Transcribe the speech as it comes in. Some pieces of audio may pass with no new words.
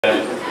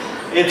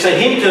It's a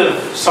hint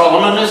of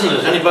Solomon, isn't it?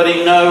 Does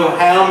anybody know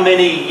how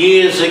many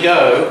years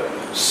ago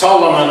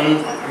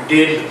Solomon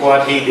did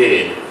what he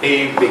did?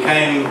 He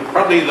became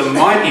probably the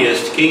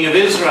mightiest king of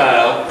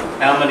Israel.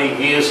 How many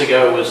years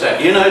ago was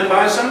that? You know,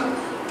 Tyson?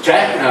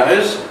 Jack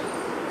knows.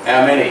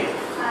 How many?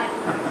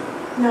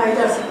 No, he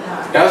doesn't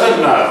know. Doesn't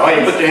know? Oh,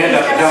 you put your hand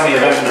up and tell me you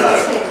don't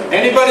know.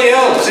 Anybody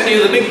else?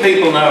 Any of the big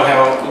people know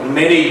how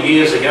many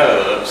years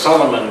ago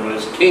Solomon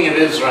was king of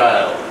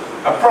Israel?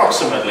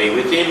 Approximately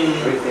within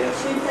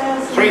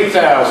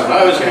 3,000.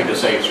 I was going to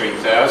say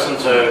 3,000,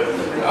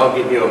 so I'll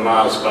give you a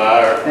Mars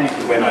bar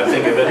when I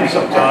think of it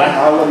sometime.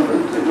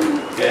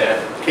 Yeah,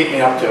 keep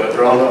me up to it,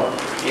 Ron.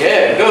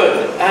 Yeah,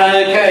 good.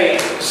 Okay,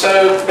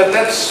 so, but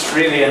that's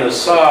really an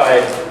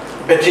aside.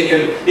 But you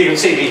can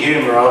see the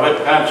humour of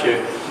it, can't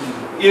you?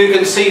 You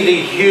can see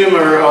the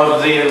humour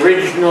of the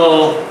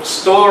original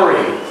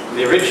story.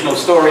 The original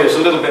story is a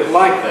little bit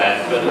like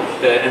that, but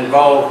it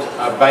involved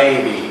a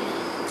baby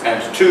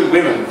and two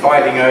women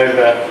fighting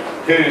over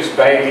whose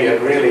baby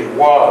it really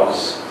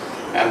was.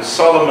 And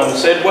Solomon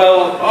said,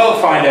 well,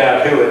 I'll find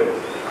out who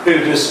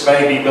this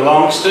baby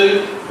belongs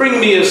to. Bring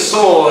me a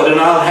sword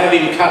and I'll have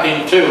him cut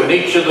in two, and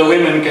each of the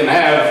women can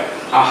have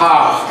a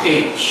half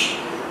each.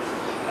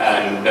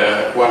 And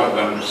one of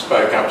them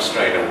spoke up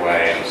straight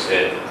away and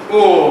said,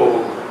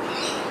 oh,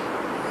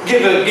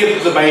 give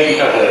the baby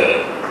to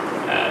her.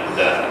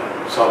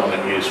 And Solomon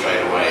knew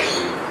straight away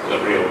who the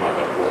real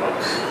mother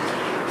was.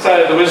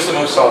 So, the wisdom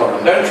of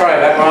Solomon. Don't try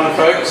that one,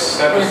 folks.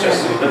 That was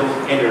just a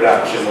little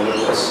introduction, a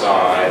little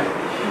aside.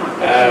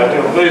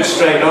 We'll move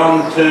straight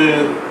on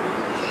to...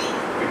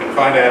 We can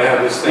find out how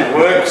this thing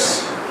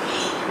works.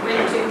 Way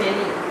too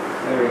many.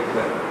 Very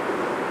good.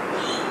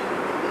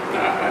 No,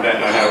 I don't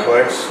know how it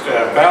works.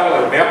 Val,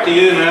 it'll be up to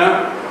you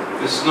now.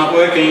 This is not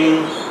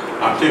working.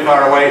 I'm too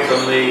far away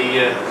from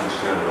the...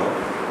 Turn it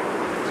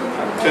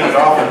off. Turn it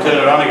off and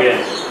turn it on again.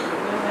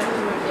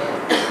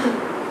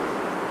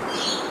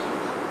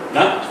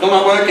 No, still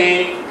not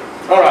working.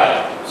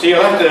 Alright, so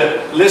you'll have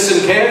to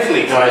listen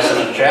carefully, Tyson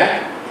and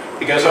Jack,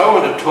 because I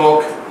want to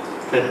talk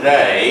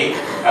today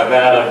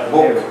about a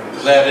book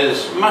that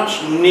is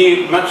much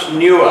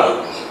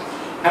newer.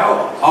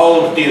 How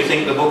old do you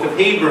think the book of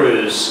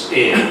Hebrews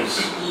is?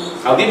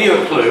 I'll give you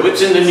a clue.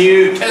 It's in the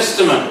New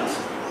Testament.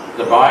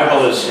 The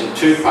Bible is in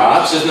two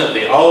parts, isn't it?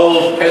 The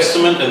Old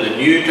Testament and the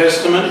New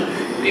Testament.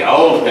 The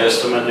Old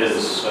Testament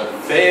is a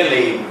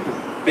fairly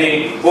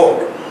big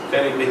book.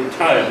 Fairly big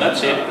tome.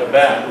 That's it,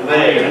 about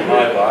there in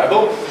my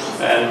Bible.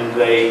 And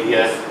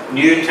the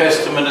New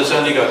Testament has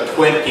only got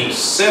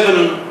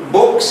 27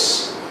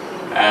 books,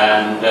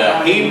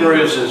 and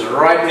Hebrews is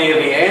right near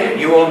the end.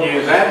 You all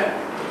knew that.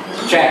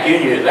 Jack, you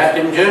knew that,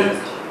 didn't you?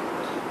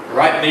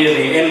 Right near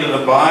the end of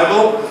the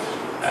Bible.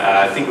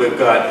 I think we've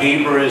got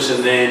Hebrews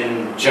and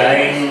then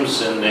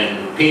James and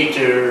then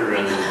Peter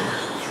and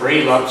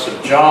 3 lots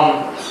of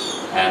John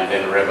and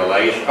then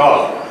Revelation.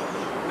 Oh,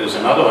 there's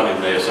another one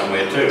in there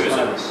somewhere too, isn't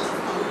it?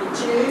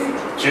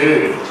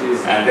 Jude.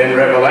 And then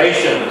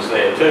Revelation is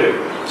there too.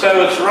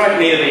 So it's right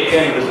near the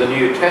end of the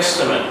New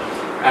Testament.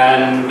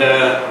 And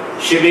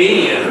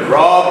Shibby and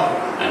Rob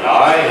and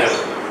I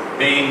have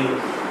been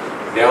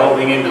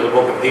delving into the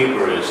book of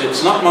Hebrews.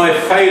 It's not my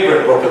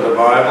favourite book of the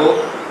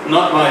Bible,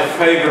 not my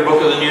favourite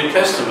book of the New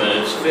Testament.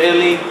 It's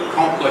fairly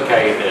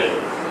complicated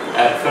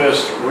at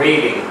first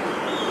reading.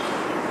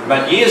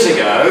 But years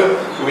ago,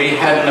 we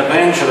had an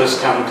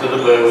evangelist come to the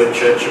Burwood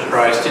Church of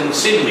Christ in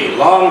Sydney,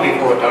 long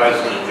before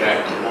Tyson and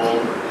Jack were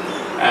born,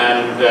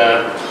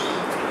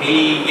 and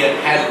he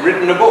had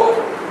written a book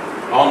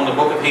on the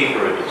book of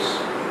Hebrews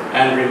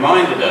and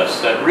reminded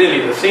us that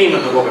really the theme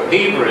of the book of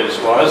Hebrews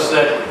was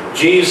that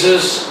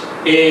Jesus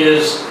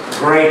is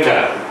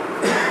greater.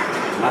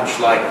 Much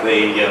like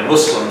the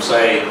Muslims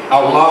say,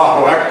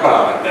 Allahu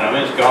Akbar, you know,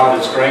 means God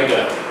is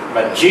greater.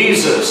 But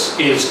Jesus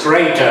is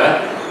greater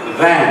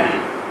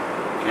than.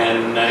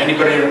 Can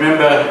anybody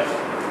remember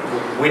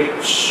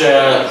which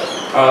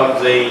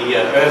of the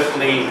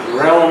earthly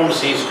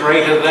realms he's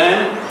greater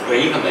than? Or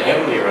even the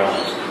heavenly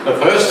realms. The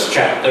first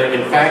chapter,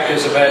 in fact,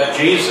 is about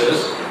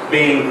Jesus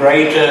being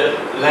greater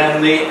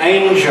than the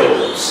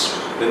angels,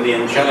 than the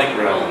angelic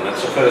realm.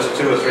 That's the first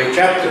 2 or 3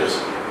 chapters.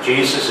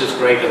 Jesus is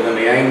greater than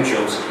the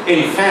angels.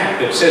 In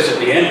fact, it says at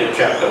the end of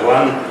chapter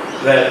 1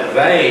 that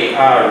they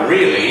are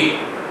really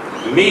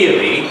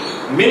merely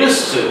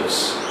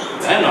ministers.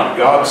 They're not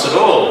gods at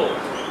all.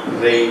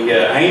 The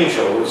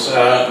angels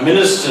are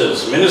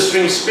ministers,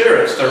 ministering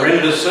spirits to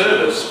render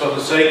service for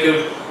the sake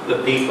of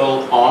the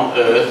people on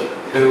earth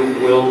who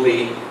will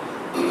be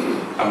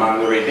among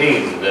the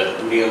redeemed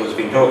that Neil has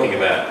been talking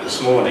about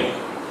this morning.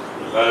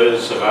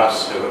 Those of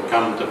us who have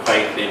come to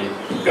faith in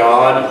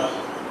God,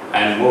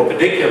 and more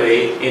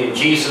particularly in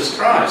Jesus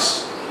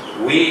Christ.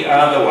 We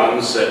are the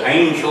ones that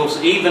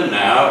angels, even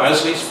now,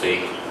 as we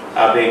speak,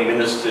 are being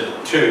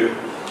ministered to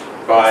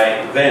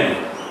by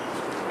them.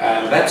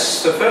 And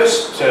that's the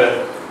first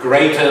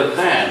greater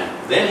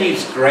than. Then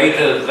he's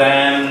greater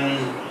than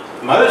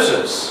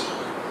Moses.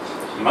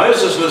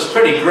 Moses was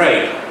pretty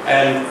great,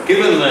 and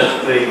given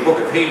that the book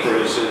of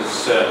Hebrews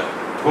is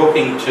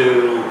talking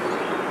to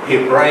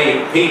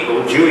Hebraic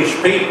people, Jewish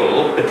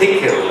people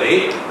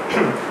particularly,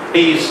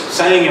 he's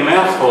saying a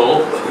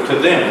mouthful to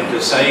them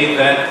to say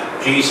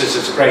that Jesus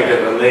is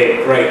greater than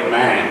their great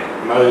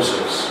man,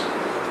 Moses,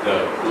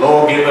 the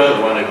lawgiver,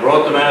 the one who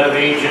brought them out of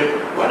Egypt,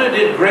 one who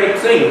did great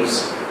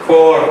things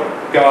for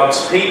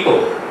God's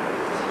people.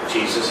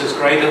 Jesus is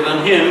greater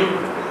than him.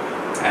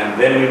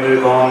 And then we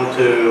move on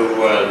to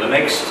the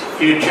next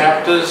few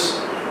chapters.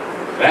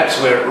 That's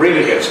where it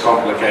really gets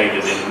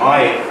complicated in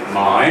my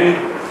mind,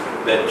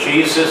 that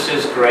Jesus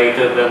is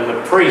greater than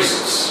the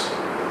priests,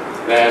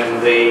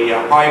 than the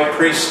high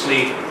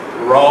priestly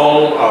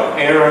role of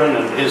Aaron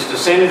and his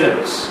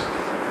descendants.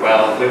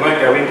 Well, we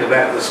won't go into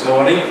that this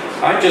morning.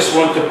 I just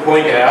want to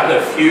point out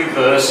a few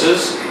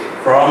verses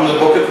from the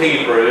book of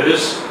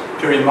Hebrews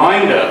to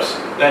remind us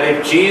that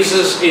if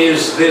Jesus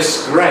is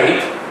this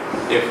great,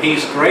 if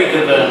he's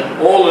greater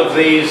than all of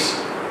these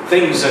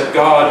things that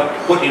God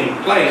put in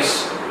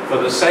place for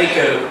the sake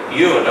of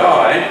you and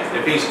I,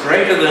 if he's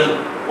greater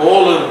than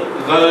all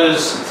of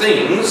those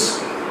things,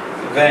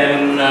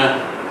 then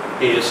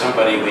he is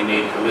somebody we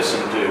need to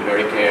listen to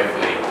very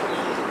carefully.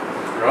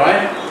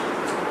 Right?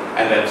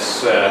 And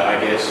that's, I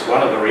guess,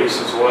 one of the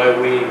reasons why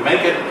we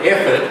make an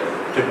effort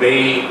to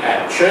be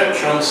at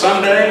church on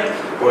Sunday,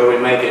 where we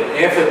make an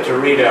effort to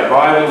read our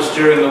Bibles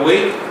during the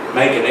week,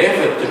 make an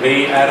effort to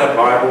be at a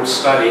Bible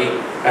study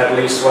at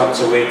least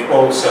once a week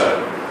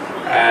also.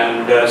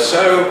 And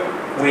so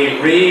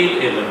we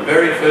read in the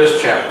very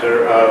first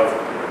chapter of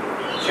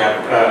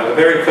the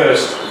very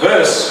first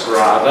verse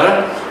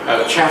rather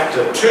of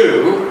chapter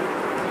 2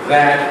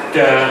 that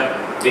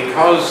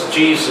because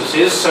Jesus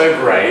is so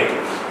great,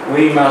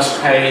 we must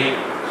pay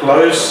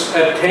close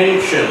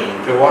attention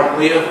to what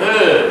we have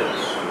heard,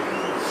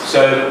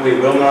 so that we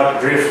will not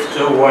drift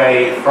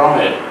away from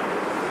it.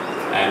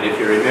 And if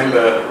you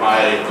remember,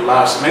 my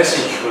last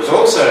message was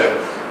also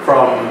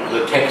from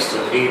the text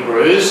of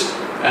Hebrews,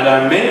 and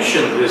I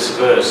mentioned this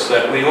verse,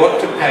 that we ought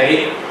to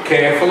pay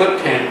careful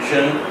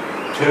attention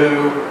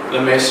to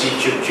the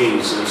message of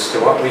Jesus, to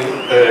what we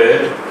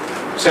heard,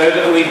 so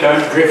that we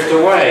don't drift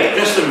away.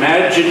 Just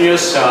imagine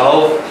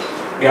yourself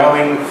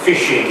going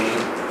fishing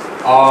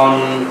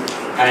on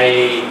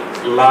a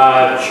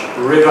large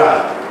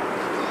river.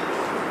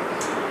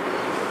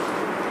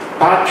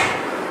 But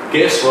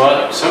guess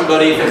what?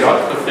 Somebody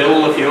forgot to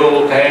fill the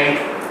fuel tank,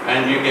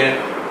 and you get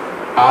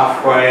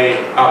halfway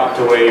up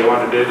to where you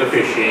want to do the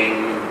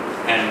fishing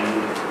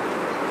and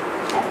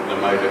the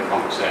motor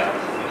conks out.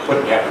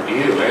 Wouldn't happen to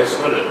you, Les,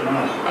 would it? No.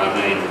 I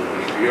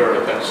mean,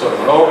 you're that sort of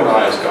an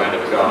organised kind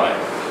of a guy.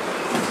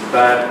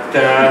 But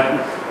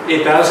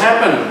it does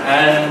happen,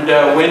 and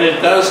when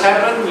it does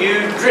happen,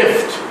 you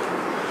drift.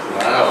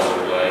 Well,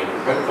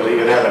 hopefully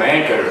you'd have an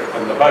anchor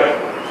on the boat,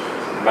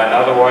 but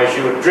otherwise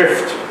you would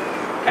drift.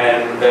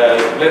 And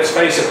let's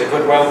face it, there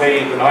could well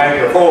be the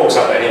Niagara Falls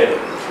up ahead.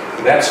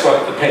 That's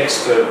what the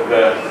text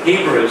of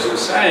Hebrews is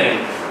saying,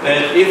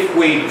 that if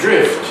we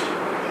drift,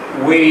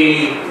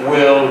 we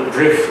will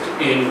drift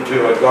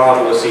into a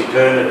godless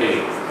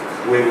eternity.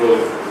 We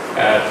will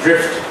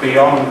drift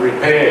beyond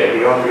repair,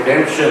 beyond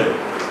redemption.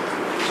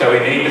 So we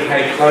need to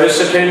pay close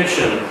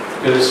attention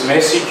to this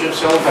message of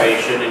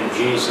salvation in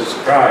Jesus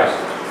Christ.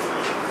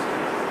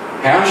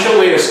 How shall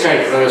we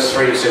escape? Verse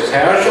 3 says,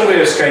 how shall we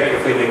escape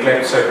if we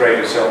neglect so great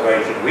a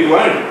salvation? We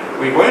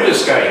won't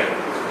escape.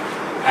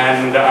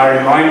 And I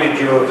reminded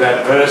you of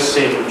that verse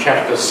in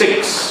chapter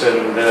 6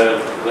 and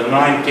the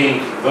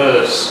 19th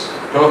verse,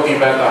 talking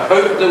about the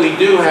hope that we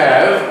do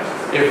have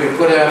if we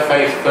put our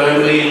faith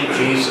firmly in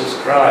Jesus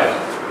Christ.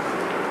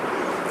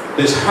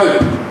 This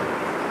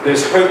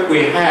hope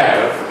we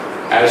have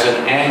as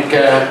an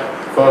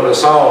anchor for the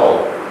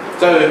soul.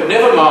 So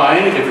never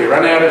mind if we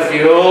run out of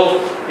fuel,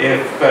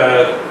 if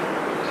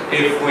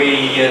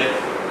we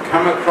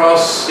come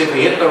across, if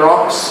we hit the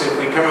rocks, if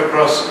we come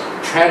across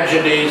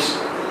tragedies,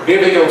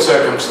 difficult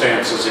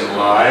circumstances in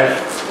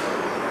life,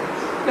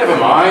 never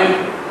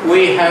mind,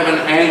 we have an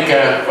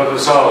anchor for the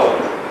soul.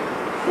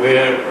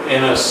 We're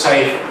in a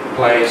safe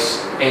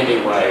place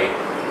anyway,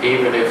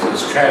 even if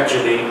there's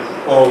tragedy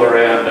all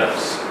around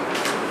us.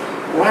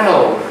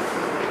 Well,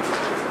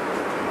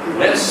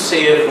 let's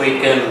see if we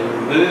can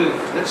move.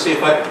 Let's see if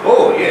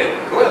oh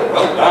yeah,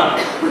 well done.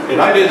 Did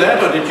I do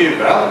that or did you,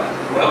 Val?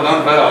 Well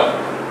done, Val.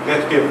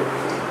 Let's give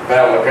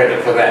Val the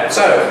credit for that.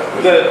 So,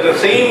 the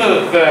theme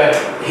of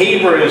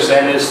Hebrews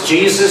then is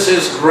Jesus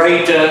is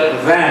greater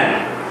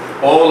than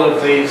all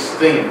of these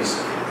things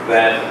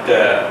that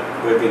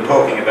we've been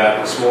talking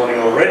about this morning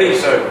already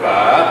so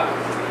far.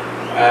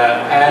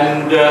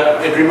 And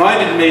it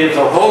reminded me of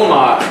the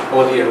Hallmark,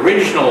 or the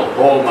original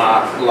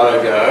Hallmark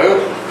logo.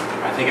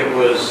 I think it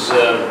was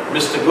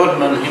Mr.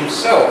 Goodman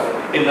himself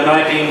in the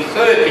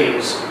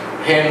 1930s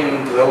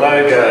penned the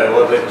logo,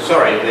 or the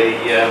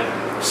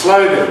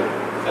slogan,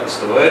 that's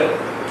the word.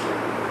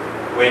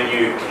 When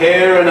you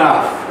care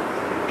enough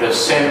to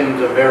send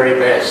the very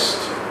best.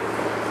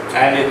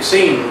 And it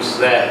seems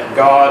that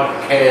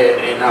God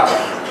cared enough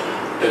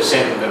to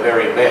send the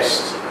very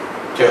best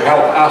to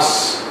help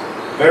us,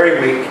 very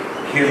weak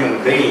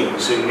human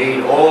beings who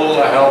need all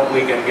the help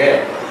we can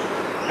get.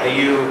 Are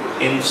you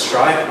in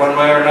strife one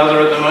way or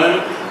another at the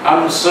moment?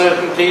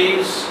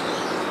 Uncertainties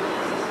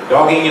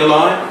dogging your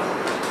life?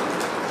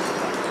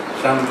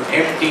 Some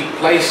empty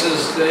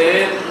places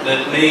there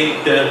that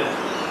need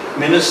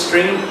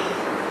ministering?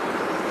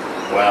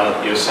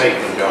 Well, you're safe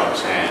in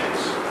God's hands.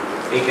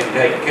 He can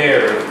take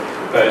care of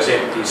those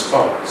empty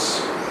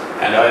spots.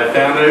 And I've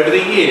found over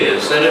the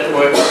years that it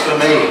works for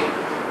me.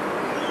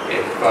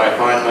 If I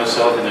find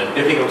myself in a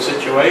difficult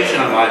situation,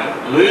 I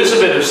might lose a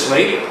bit of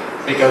sleep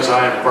because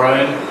I am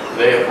prone,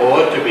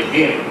 therefore, to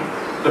begin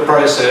the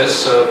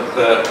process of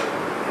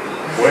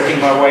working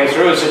my way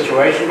through a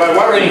situation by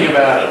worrying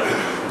about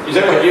it. Is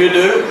that what you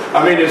do?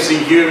 I mean, it's the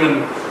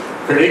human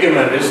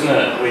predicament, isn't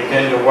it? We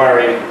tend to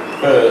worry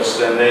first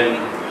and then,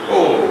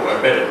 oh,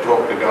 I better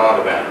talk to God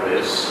about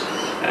this.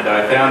 And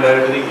I found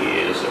over the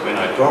years that when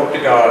I talk to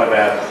God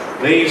about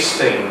these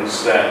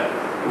things that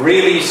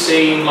really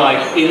seem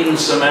like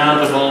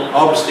insurmountable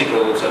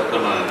obstacles at the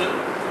moment,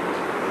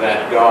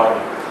 that God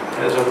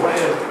has a way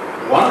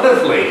of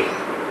wonderfully,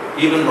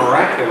 even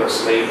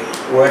miraculously,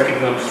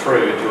 working them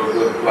through to a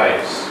good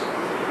place.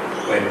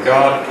 When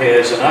God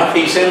cares enough,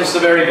 He sends the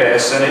very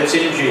best, and it's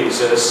in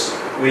Jesus.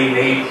 We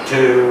need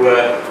to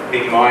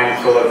be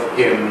mindful of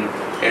Him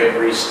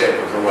every step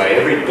of the way,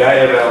 every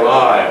day of our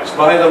lives.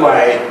 By the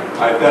way,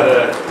 I've got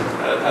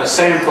a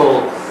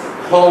sample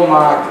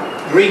Hallmark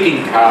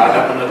greeting card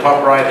up in the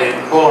top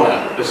right-hand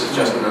corner. This is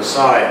just an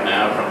aside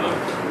now from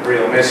the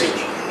real message.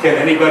 Can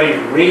anybody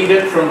read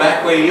it from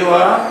back where you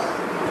are?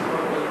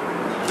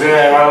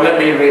 Yeah, well, let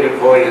me read it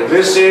for you.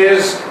 This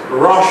is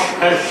Rosh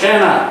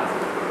Hashanah.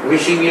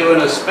 Wishing you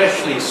an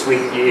especially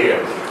sweet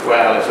year.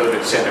 Well, it's a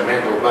bit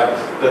sentimental, but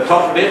the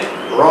top bit,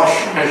 Rosh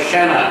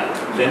Hashanah.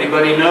 Does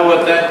anybody know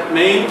what that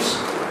means?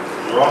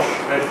 Rosh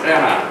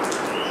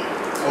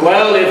Hashanah.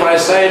 Well, if I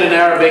say it in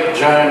Arabic,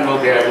 Joan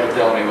will be able to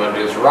tell me what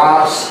it is.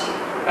 Ras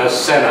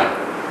Hashanah.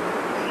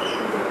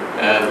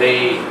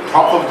 The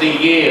top of the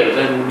year,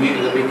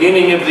 the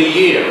beginning of the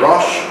year.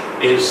 Rosh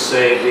is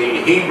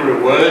the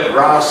Hebrew word,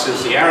 Ras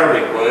is the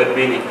Arabic word,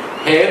 meaning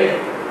head.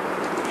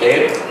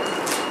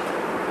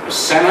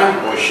 Sana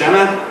or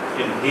Shana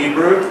in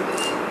Hebrew.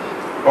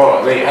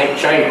 Oh, the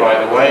HA,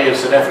 by the way,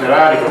 is the definite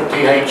article.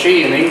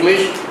 THE in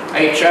English,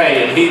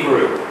 HA in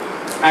Hebrew.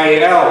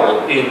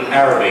 AL in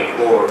Arabic,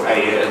 or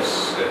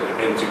AS,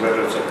 depends on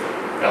whether it's a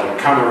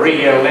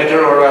Al-Qamariya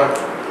letter or a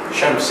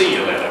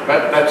Shamsiyya letter.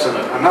 But that's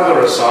another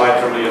aside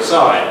from the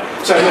aside.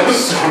 So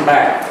let's come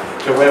back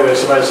to where we're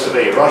supposed to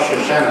be, Rosh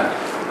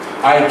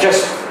Hashanah. I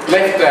just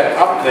left that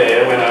up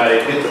there when I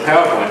did the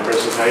PowerPoint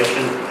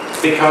presentation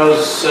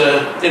because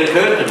it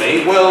occurred to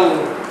me, well,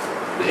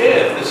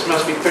 yeah, this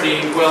must be pretty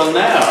well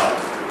now.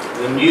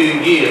 The new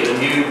year, the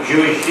new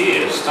Jewish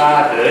year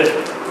started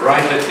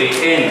right at the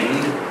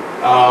end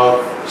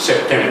of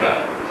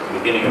September,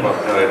 beginning of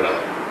October.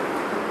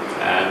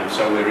 And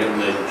so we're in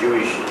the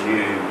Jewish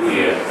New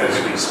Year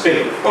as we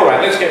speak. All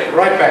right, let's get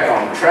right back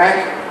on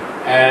track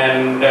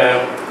and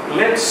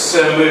let's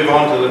move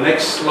on to the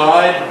next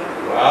slide.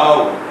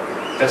 Wow,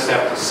 just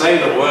have to say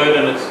the word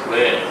and it's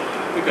there.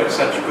 We've got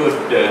such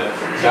good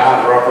data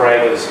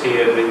operators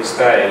here these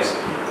days.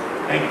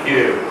 Thank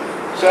you.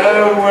 So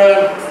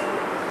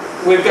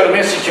we've got a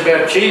message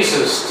about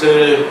Jesus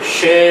to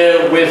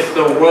share with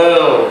the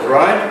world,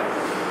 right?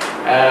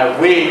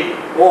 We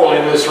all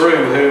in this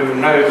room who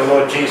know the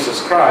Lord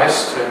Jesus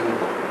Christ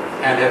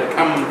and have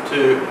come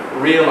to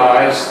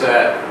realize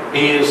that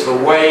He is the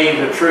way,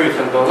 the truth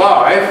and the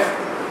life,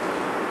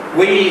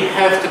 we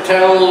have to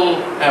tell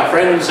our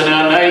friends and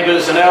our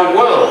neighbours and our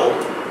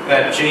world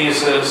that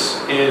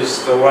Jesus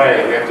is the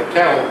way. We have to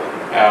tell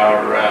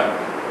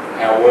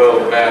our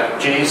world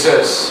about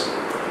Jesus.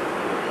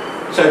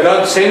 So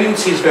God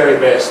sends His very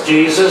best,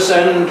 Jesus,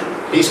 and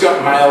He's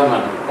got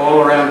mailmen all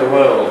around the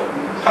world,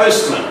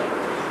 postmen,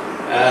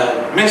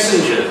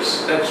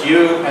 messengers, that's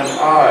you and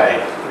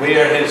I. We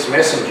are His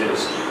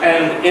messengers.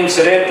 And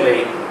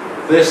incidentally,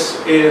 this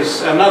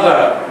is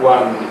another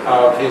one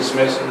of His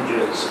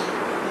messengers.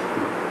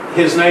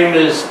 His name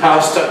is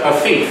Pastor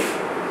Afif.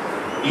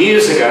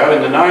 Years ago,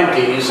 in the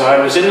 90s, I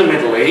was in the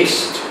Middle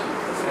East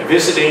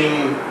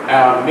visiting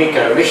our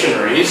Miko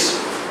missionaries,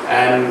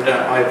 and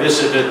I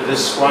visited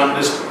this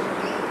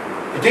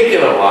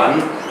particular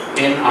one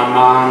in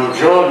Amman,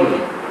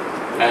 Jordan,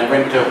 and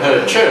went to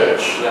her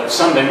church that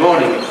Sunday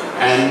morning,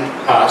 and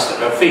Pastor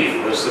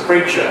Afif was the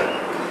preacher.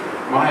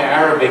 My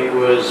Arabic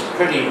was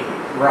pretty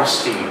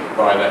rusty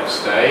by that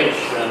stage,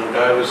 and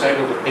I was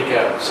able to pick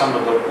out some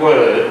of the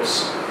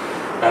words,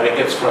 but it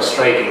gets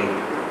frustrating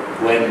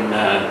when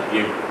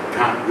you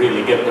can't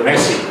really get the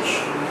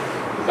message.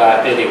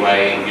 But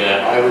anyway,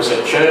 I was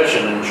at church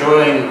and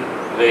enjoying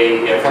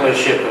the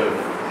fellowship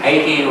of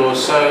 80 or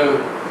so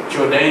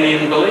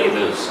Jordanian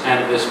believers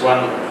and this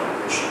one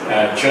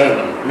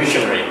German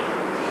missionary.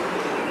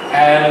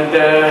 And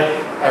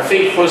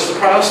Afif was the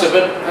pastor,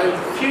 but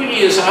a few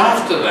years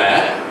after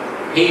that,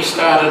 he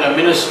started a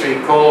ministry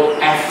called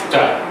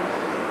AFTA.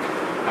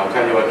 I'll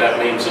tell you what that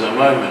means in a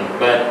moment.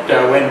 But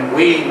when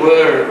we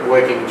were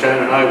working,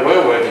 Joan and I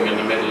were working in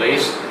the Middle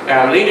East,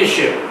 our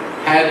leadership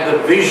had the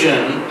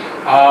vision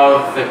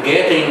of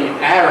getting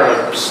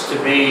Arabs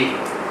to be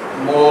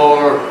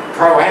more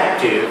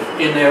proactive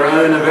in their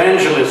own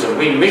evangelism.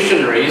 We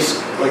missionaries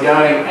were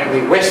going, and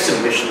we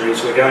Western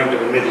missionaries were going to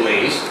the Middle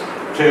East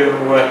to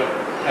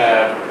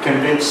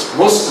convince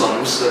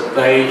Muslims that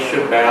they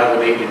should bow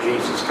the knee to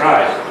Jesus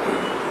Christ.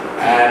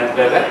 And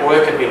that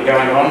work had been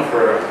going on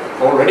for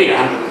already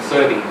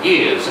 130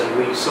 years, and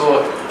we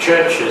saw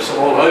churches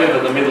all over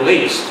the Middle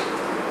East.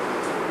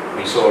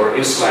 We saw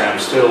Islam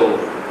still,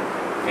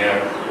 you know,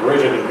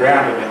 rooted and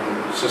grounded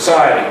in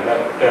society,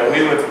 but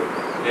we were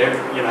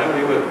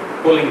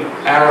pulling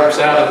Arabs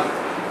out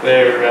of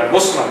their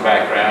Muslim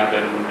background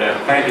and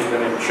planting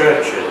them in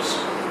churches.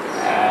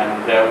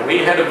 And we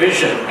had a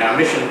vision, our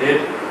mission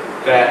did,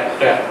 that,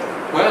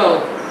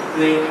 well,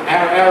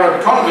 our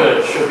Arab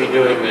converts should be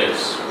doing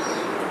this.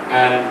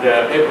 And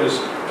it was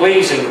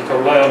pleasing to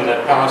learn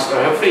that Pastor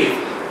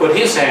Hafif put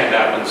his hand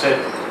up and said,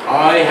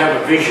 I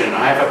have a vision,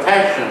 I have a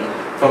passion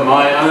for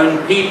my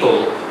own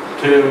people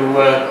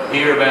to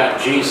hear about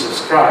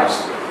Jesus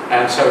Christ.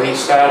 And so he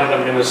started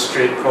a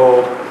ministry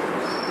called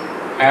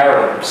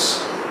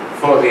Arabs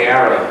for the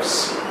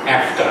Arabs,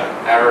 AFTA,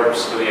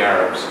 Arabs for the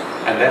Arabs.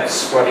 And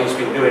that's what he's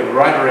been doing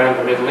right around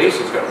the Middle East.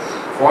 He's got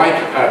quite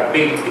a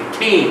big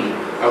team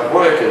of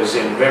workers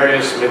in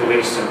various Middle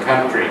Eastern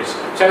countries.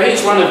 So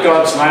he's one of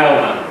God's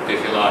mailmen,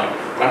 if you like,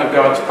 one of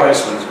God's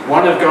postmen,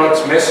 one of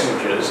God's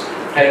messengers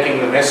taking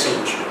the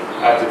message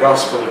of the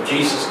gospel of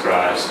Jesus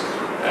Christ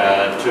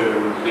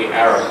to the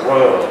Arab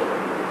world.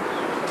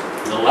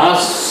 The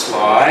last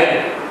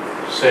slide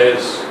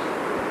says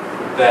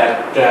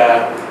that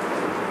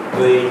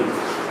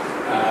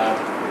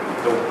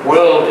the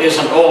world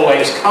isn't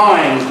always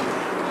kind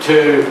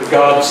to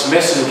God's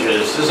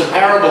messengers. There's a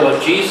parable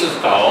that Jesus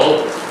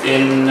told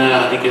in,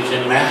 I think it's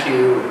in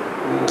Matthew,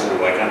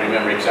 I can't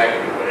remember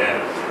exactly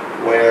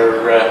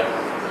where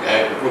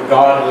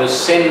God was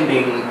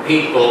sending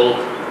people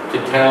to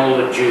tell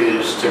the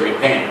Jews to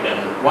repent,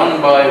 and one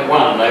by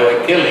one they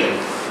were killing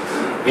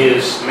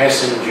his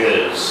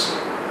messengers.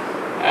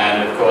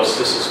 And of course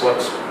this is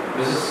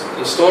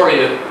the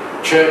story of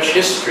church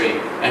history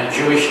and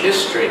Jewish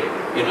history.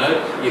 You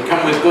know, you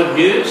come with good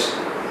news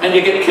and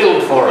you get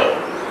killed for it.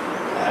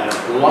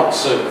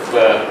 Lots of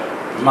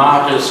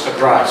martyrs for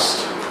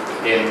Christ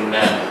in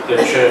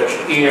the church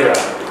era.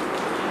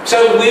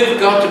 So we've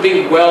got to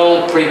be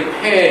well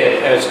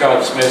prepared as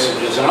God's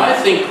messengers, and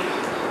I think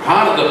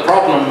part of the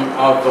problem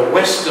of the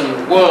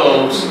Western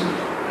world's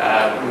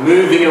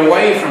moving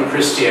away from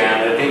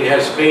Christianity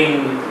has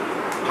been,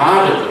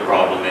 part of the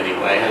problem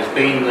anyway, has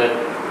been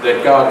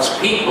that God's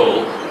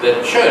people,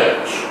 the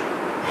church,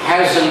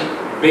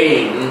 hasn't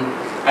been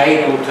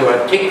able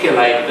to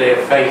articulate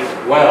their faith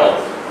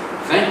well.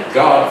 Thank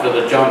God for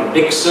the John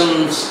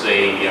Dixons,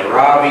 the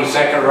Ravi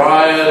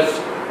Zacharias,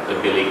 the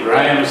Billy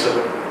Grahams of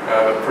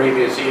a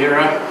previous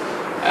era,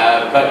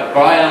 but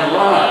by and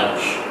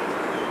large,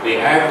 the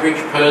average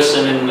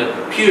person in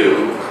the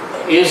pew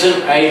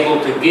isn't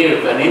able to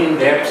give an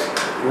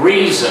in-depth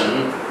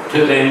reason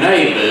to their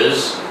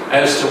neighbours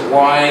as to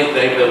why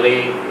they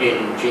believe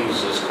in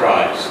Jesus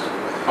Christ.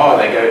 Oh,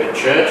 they go to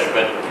church,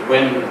 but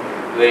when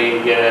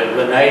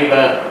the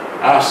neighbour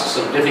asks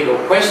some difficult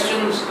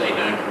questions, they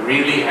don't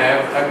really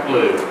have a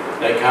clue.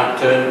 They can't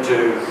turn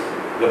to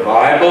the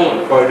Bible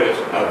and quote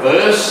a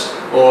verse,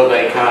 or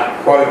they can't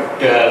quote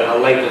the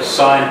latest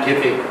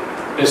scientific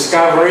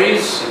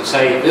discoveries and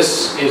say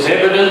this is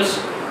evidence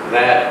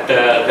that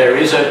there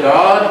is a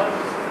God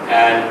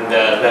and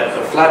that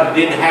the flood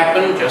did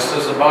happen just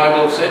as the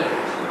Bible said.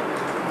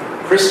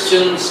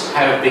 Christians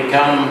have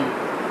become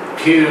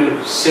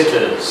pew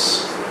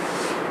sitters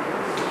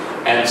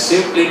and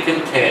simply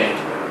content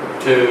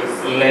to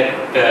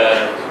let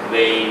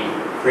the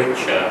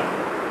preacher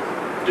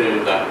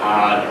do the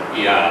hard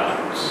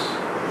yards.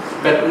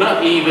 But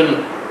not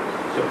even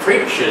the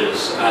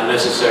preachers are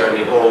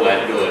necessarily all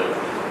that good.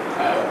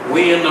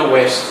 We in the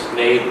West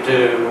need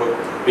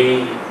to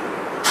be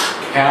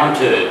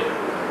counted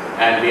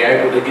and be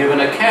able to give an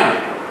account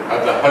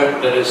of the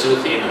hope that is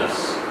within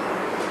us.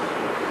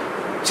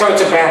 So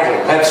it's a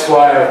battle. That's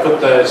why I put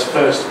those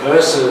first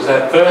verses,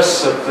 that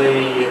verse of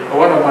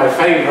one of my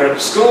favourite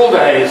school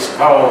days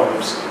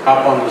poems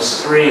up on the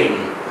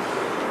screen,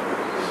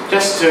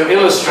 just to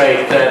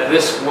illustrate that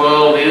this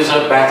world is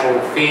a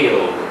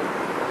battlefield,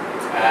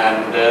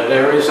 and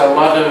there is a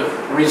lot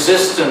of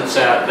resistance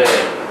out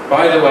there.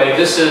 By the way,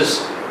 this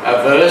is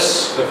a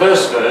verse, the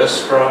first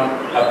verse from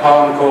a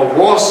poem called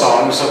War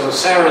Songs of the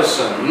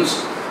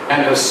Saracens.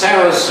 And the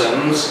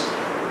Saracens,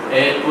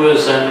 it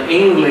was an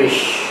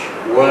English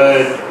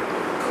word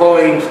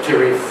coined to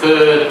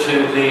refer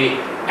to the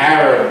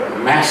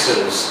Arab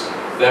masses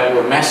that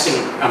were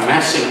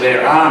amassing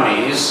their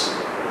armies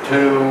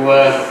to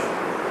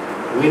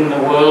win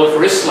the world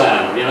for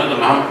Islam. You know,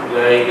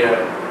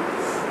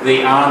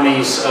 the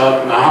armies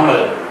of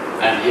Muhammad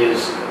and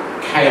his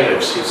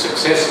caliphs, his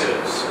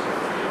successors.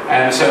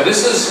 And so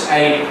this is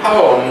a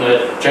poem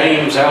that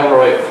James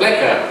Elroy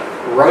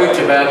Flecker wrote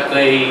about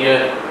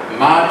the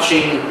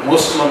marching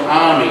Muslim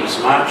armies,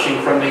 marching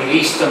from the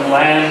eastern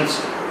lands,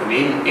 from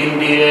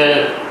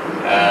India,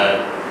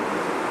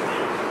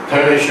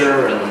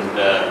 Persia, and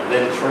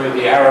then through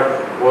the Arab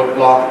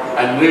bloc,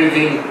 and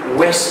moving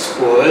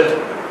westward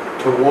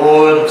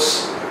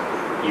towards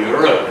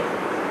Europe.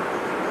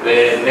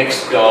 Their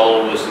next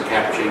goal was to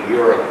capture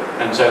Europe,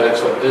 and so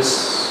that's what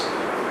this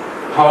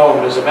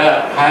poem is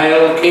about.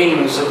 Hail,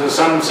 kings of the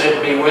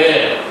sunset,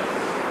 beware.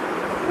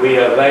 We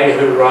are they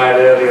who ride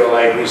early or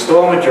late, we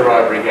storm at your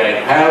right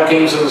brigade. Hail,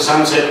 kings of the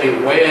sunset,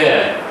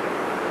 beware.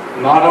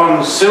 Not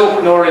on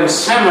silk nor in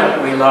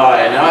samite we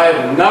lie. Now I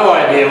have no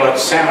idea what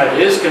samite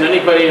is. Can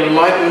anybody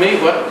enlighten me?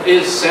 What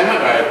is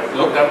samite? I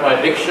looked up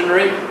my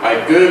dictionary, I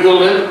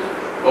googled it.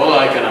 All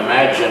I can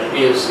imagine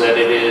is that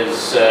it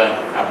is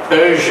a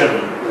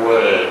Persian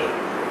word,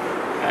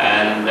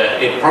 and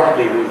it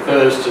probably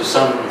refers to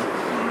something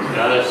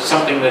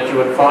that you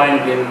would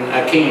find in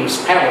a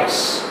king's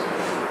palace,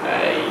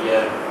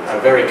 a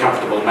very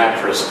comfortable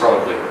mattress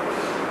probably.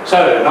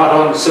 So, not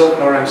on silk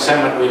nor in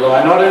samite we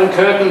lie, not in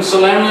curtain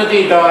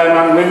solemnity die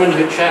among women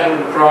who chatter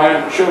and cry,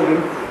 and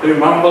children who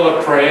mumble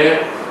a prayer,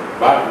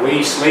 but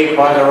we sleep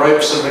by the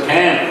ropes of the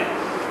camp.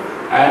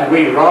 And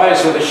we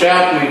rise with a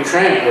shout and we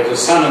tramp with the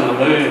sun and the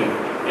moon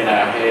in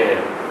our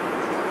hair.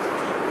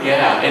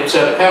 Yeah, it's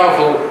a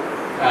powerful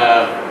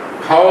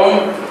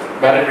poem,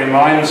 but it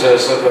reminds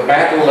us of the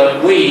battle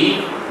that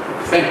we,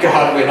 thank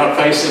God we're not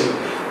facing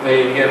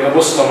the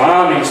Muslim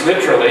armies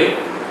literally,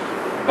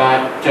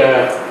 but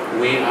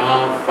we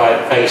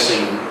are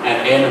facing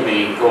an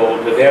enemy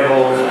called the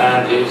devil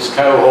and his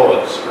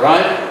cohorts,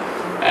 right?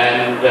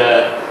 And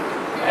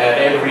at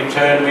every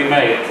turn we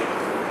make,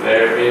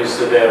 there is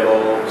the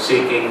devil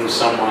seeking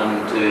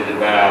someone to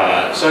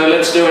devour. So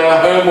let's do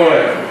our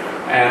homework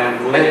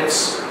and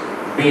let's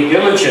be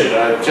diligent.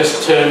 I've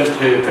just turned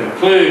to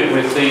conclude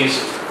with these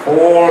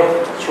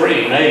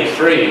maybe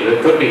three.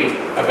 There could be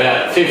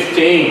about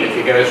 15 if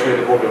you go through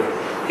the book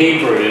of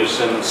Hebrews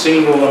and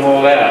single them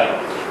all out.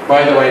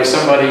 By the way,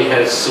 somebody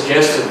has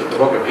suggested that the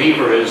book of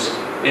Hebrews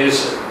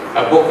is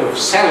a book of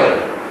salad.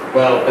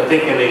 Well,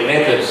 particularly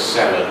lettuce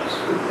salads.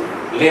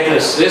 Let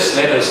us this,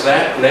 let us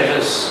that, let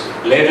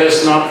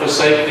us not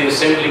forsake the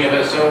assembling of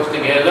ourselves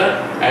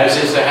together, as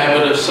is the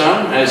habit of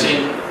some, as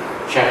in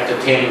chapter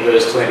 10,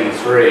 verse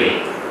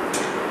 23.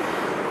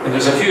 And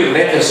there's a few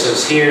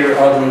lettuces here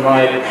on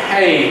my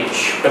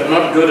page, but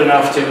not good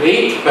enough to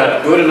eat,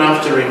 but good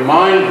enough to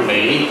remind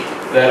me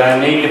that I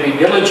need to be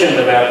diligent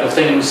about the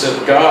things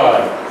of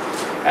God.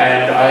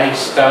 And I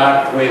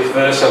start with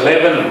verse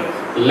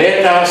 11.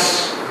 Let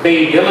us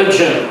be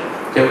diligent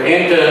to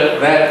enter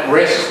that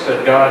rest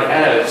that God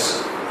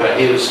has for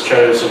his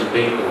chosen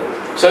people,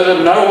 so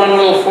that no one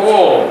will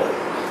fall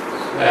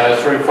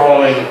through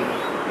following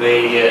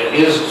the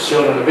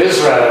children of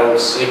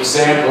Israel's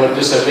example of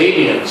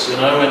disobedience,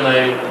 when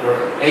they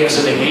were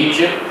exiting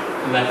Egypt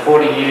in that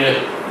 40-year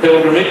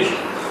pilgrimage.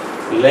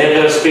 Let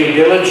us be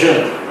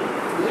diligent.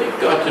 We've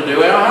got to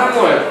do our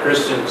homework,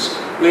 Christians.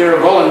 We're a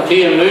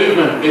volunteer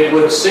movement, it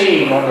would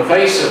seem on the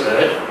face of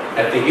it,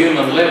 at the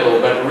human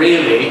level, but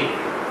really,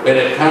 when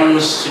it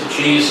comes to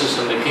Jesus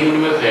and the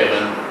kingdom of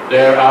heaven,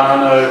 there are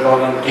no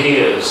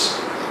volunteers.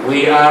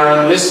 We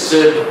are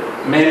enlisted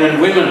men and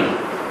women,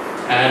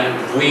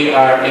 and we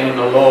are in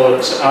the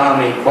Lord's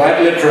army, quite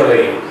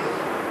literally.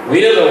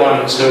 We are the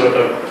ones who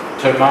are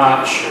to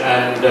march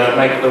and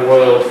make the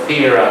world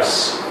fear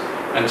us.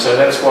 And so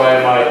that's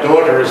why my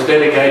daughter is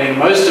dedicating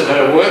most of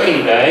her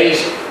working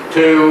days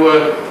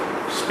to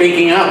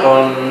speaking up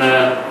on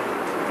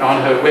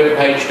her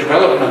webpage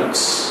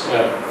developments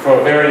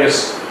for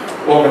various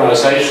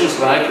organisations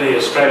like the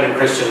Australian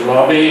Christian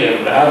Lobby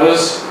and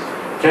others,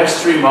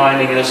 just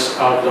reminding us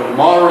of the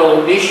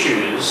moral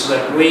issues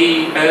that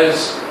we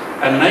as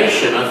a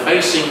nation are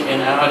facing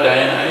in our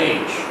day and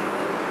age.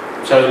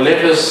 So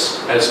let us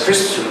as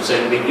Christians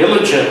then be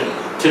diligent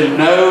to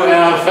know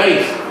our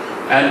faith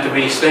and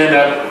to stand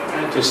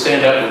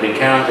up and be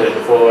counted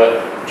for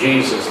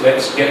Jesus.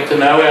 Let's get to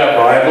know our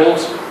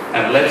Bibles,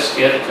 and let's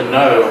get to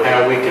know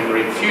how we can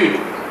refute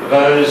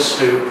those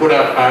who put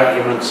up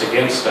arguments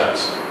against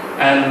us.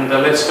 And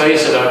let's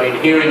face it, I've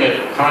been hearing it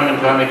time and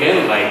time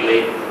again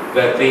lately,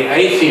 that the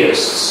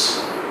atheists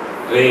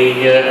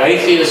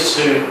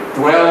who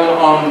dwell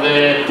on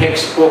their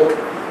textbook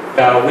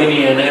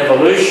Darwinian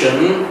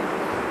evolution,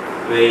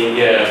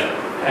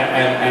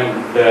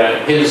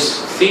 his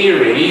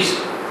theories,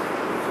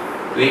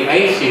 the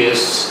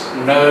atheists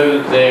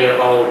know their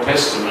Old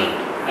Testament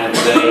and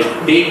they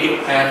dig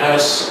at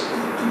us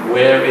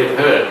where it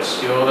hurts.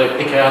 They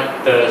pick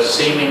out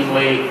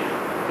seemingly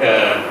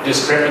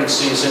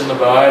discrepancies in the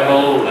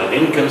Bible and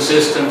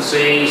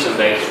inconsistencies, and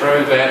they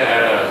throw that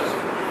at us.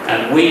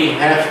 And we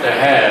have to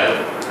have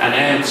an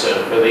answer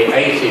for the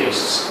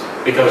atheists,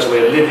 because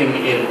we're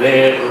living in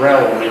their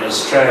realm in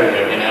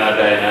Australia in our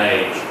day and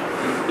age.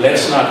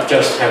 Let's not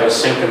just have a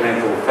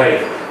sentimental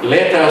faith.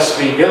 Let us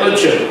be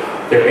diligent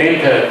to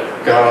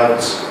enter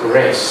God's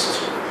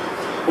rest.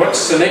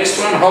 What's the next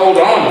one? Hold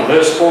on,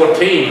 verse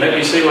 14. Let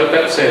me see what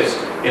that says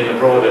in the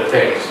broader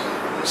text.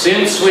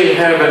 Since we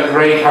have a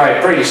great high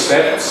priest,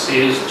 that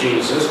is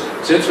Jesus,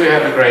 since we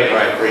have a great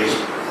high priest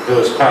who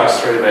has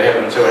passed through the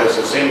heavens, who has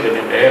ascended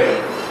into heaven,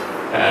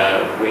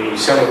 we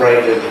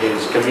celebrated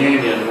his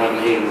communion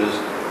when he was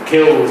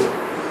killed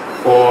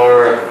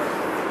for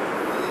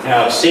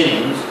our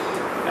sins,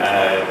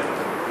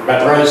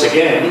 but rose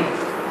again.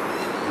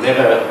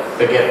 Never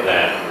forget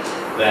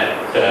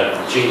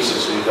that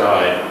Jesus who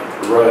died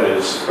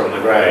rose from the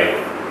grave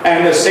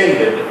and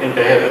ascended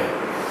into heaven.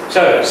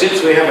 So,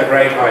 since we have a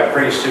great high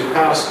priest who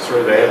passed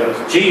through the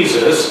heavens,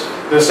 Jesus,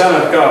 the Son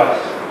of God,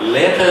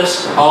 let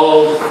us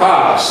hold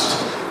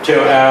fast to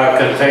our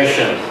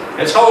confession.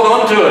 Let's hold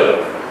on to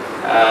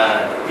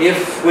it.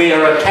 If we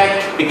are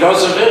attacked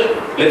because of it,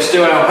 let's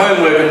do our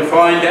homework and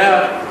find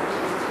out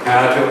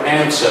how to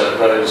answer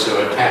those who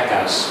attack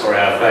us for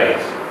our faith.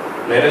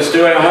 Let us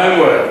do our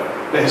homework.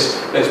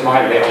 There's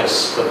my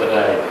letters for the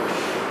day.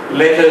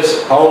 Let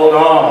us hold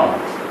on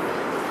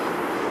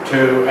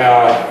to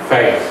our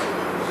faith.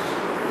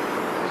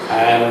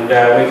 And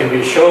we can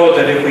be sure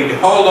that if we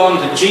hold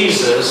on to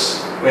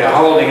Jesus, we are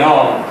holding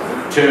on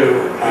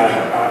to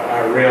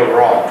a real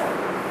rock,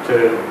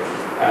 to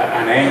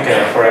an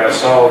anchor for our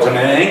souls and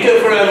an anchor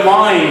for our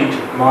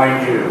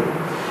mind you.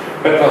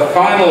 But the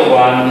final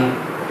one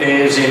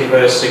is in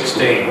verse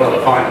 16. Well,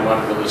 the final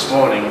one for this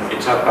morning.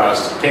 It's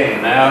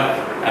 10:30 now,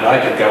 and I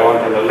could go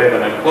on till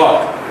 11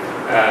 o'clock.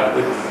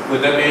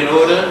 Would that be in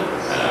order?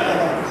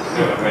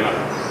 We're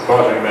not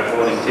bothering about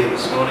morning tea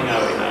this morning, are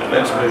we? No,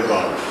 let's move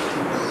on.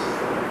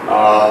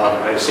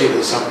 I see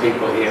there's some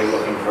people here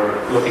looking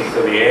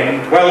for the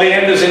end. Well, the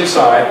end is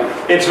inside.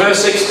 It's verse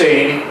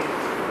 16.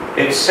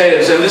 It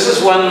says, and this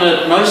is one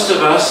that most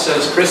of us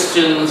as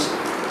Christians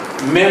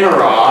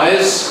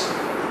memorize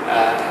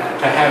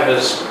to have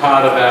as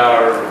part of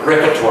our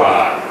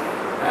repertoire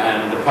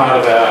and part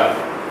of our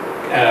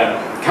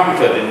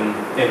comfort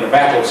in the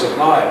battles of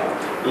life.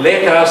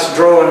 Let us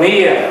draw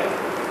near.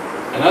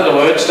 In other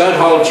words, don't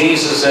hold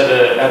Jesus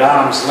at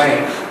arm's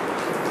length.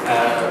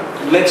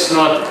 Let's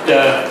not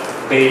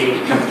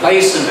be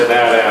complacent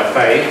about our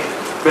faith,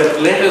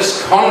 but let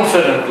us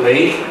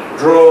confidently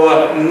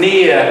draw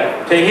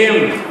near to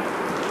Him.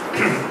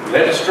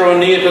 Let us draw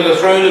near to the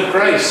throne of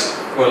grace.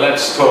 Well,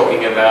 that's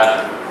talking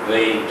about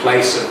the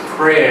place of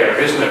prayer,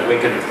 isn't it? We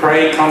can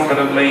pray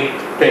confidently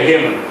to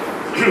Him,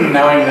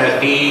 knowing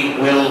that He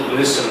will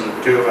listen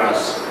to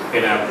us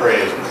in our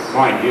prayers.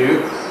 Mind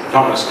you,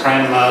 Thomas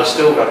Cranmer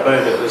still got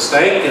burnt at the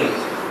stake,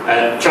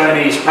 and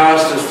Chinese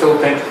pastors still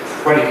spent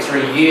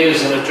 23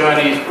 years in a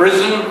Chinese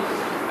prison.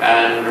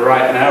 And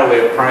right now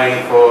we're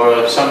praying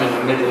for some in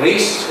the Middle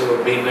East who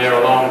have been there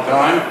a long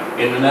time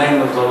in the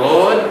name of the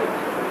Lord.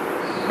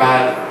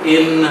 But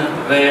in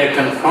their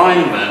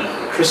confinement,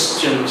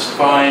 Christians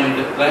find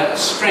that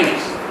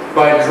strength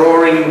by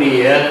drawing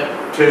near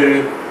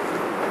to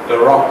the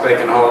rock they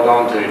can hold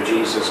on to,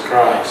 Jesus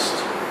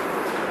Christ.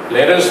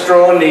 Let us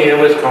draw near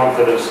with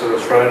confidence to the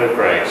throne of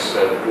grace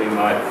so that we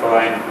might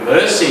find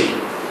mercy.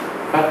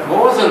 But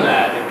more than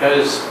that, it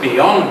goes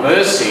beyond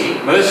mercy.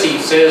 Mercy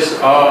says,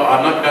 oh,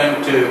 I'm not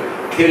going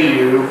to kill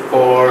you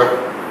for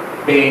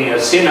being a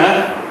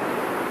sinner.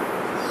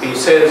 He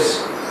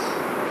says,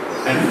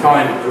 and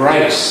find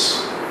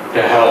grace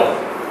to help.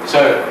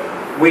 So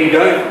we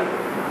don't,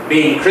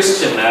 being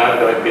Christian now,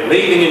 by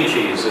believing in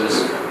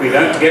Jesus, we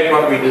don't get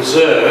what we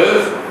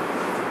deserve.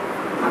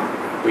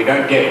 We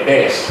don't get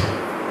death,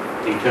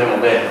 eternal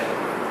death.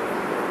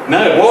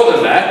 No, more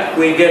than that,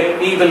 we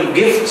get even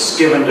gifts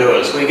given to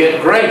us. We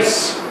get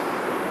grace.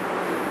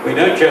 We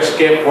don't just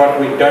get what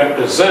we don't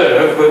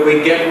deserve, but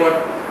we get what...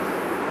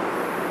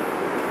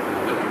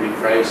 Let me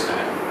rephrase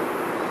that.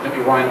 Let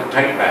me wind the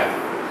tape back.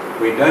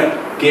 We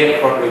don't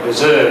get what we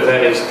deserve,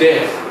 that is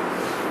death.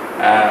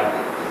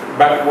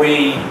 But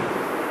we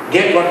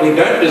get what we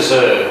don't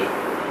deserve,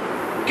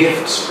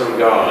 gifts from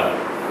God.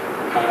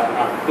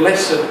 A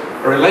blessed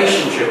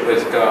relationship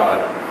with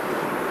God.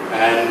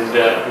 And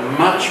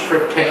much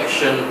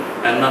protection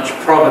and much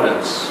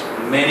providence,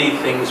 many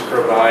things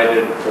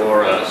provided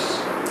for us.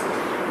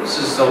 This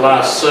is the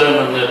last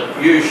sermon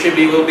that you,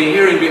 Shibi, will be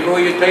hearing before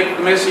you take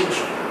the message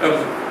of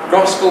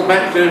gospel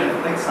back to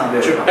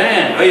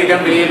Japan. Oh, you're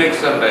going to be here next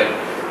Sunday.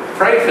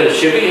 Pray for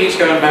Shibi. He's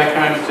going back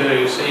home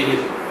to see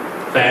his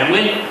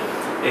family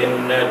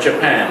in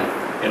Japan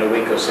in a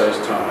week or so's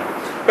time.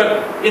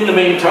 But in the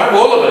meantime,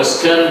 all of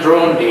us can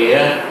draw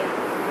near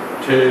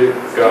to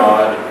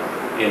God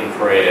in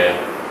prayer,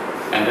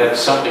 and that's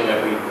something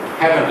that we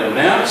haven't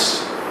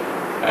announced,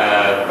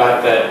 but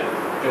that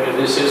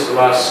this is the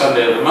last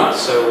Sunday of the month,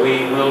 so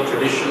we will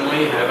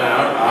traditionally have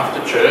our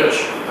after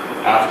church,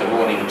 after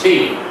morning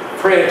tea,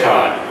 prayer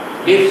time.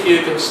 If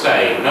you can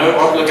stay, no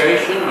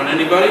obligation on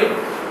anybody,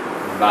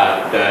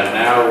 but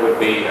now would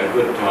be a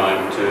good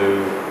time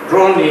to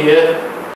draw near